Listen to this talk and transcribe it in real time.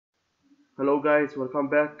Hello guys, welcome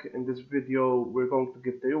back. In this video we're going to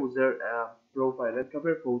give the user a profile and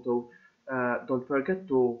cover photo. Don't forget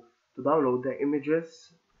to download the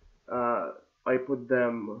images. uh, I put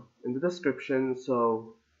them in the description.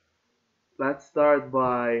 So let's start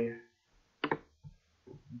by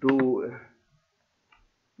do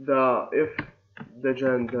the if the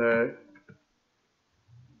gender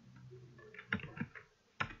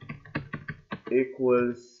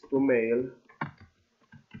equals to male,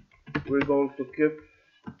 we're going to give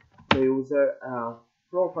the user a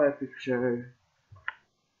profile picture,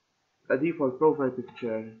 a default profile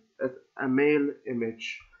picture as a male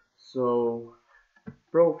image. So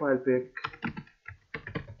profile pic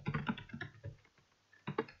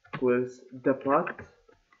equals the path,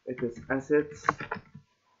 it is assets,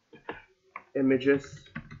 images,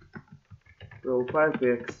 profile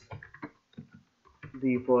pics,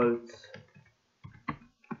 defaults,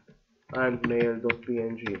 and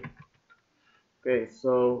mail.png. Okay,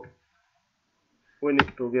 so we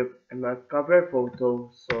need to give him a cover photo.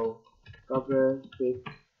 So cover pic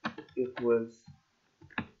equals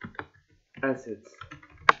assets,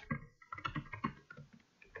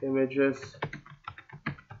 images,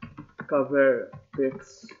 cover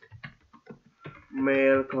pics,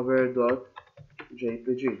 mail cover.jpg.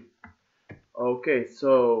 Okay,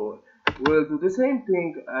 so we'll do the same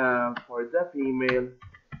thing for the female,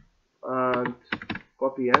 and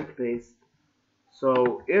copy and paste.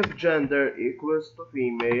 So if gender equals to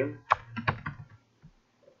female,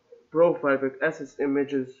 profile pic assets,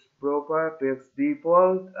 images, profile pics,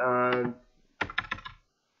 default, and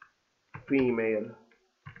female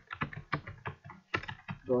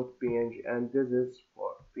dot png, and this is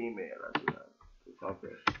for female as well to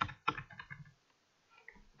cover.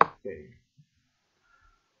 Okay,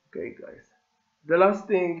 okay guys, the last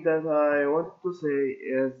thing that I want to say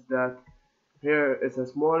is that here is a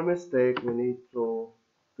small mistake. We need to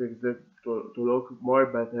fix it to look more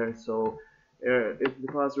better. So if the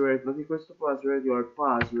password not equals to password, your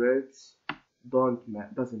passwords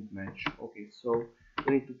doesn't match. Okay, so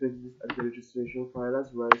we need to fix this at the registration file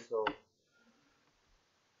as well. So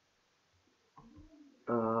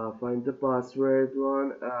find the password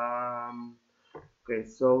one. Okay,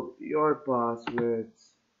 so your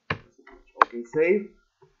passwords. Okay, save.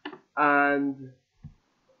 And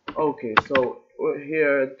okay, so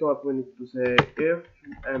here at top we need to say if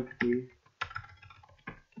empty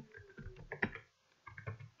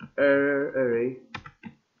error array.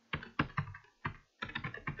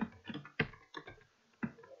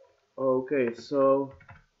 Okay, so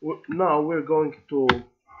now we're going to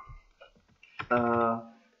uh,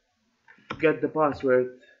 get the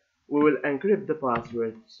password. We will encrypt the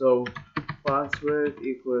password. So password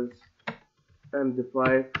equals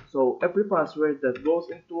md5. So every password that goes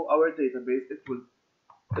into our database, it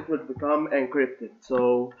will become encrypted.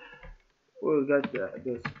 So we'll get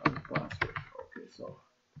this password. Okay,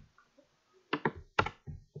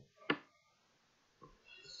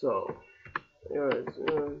 so here is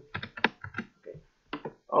okay.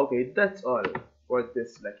 Okay, that's all for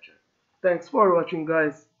this lecture. Thanks for watching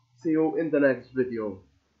guys. See you in the next video.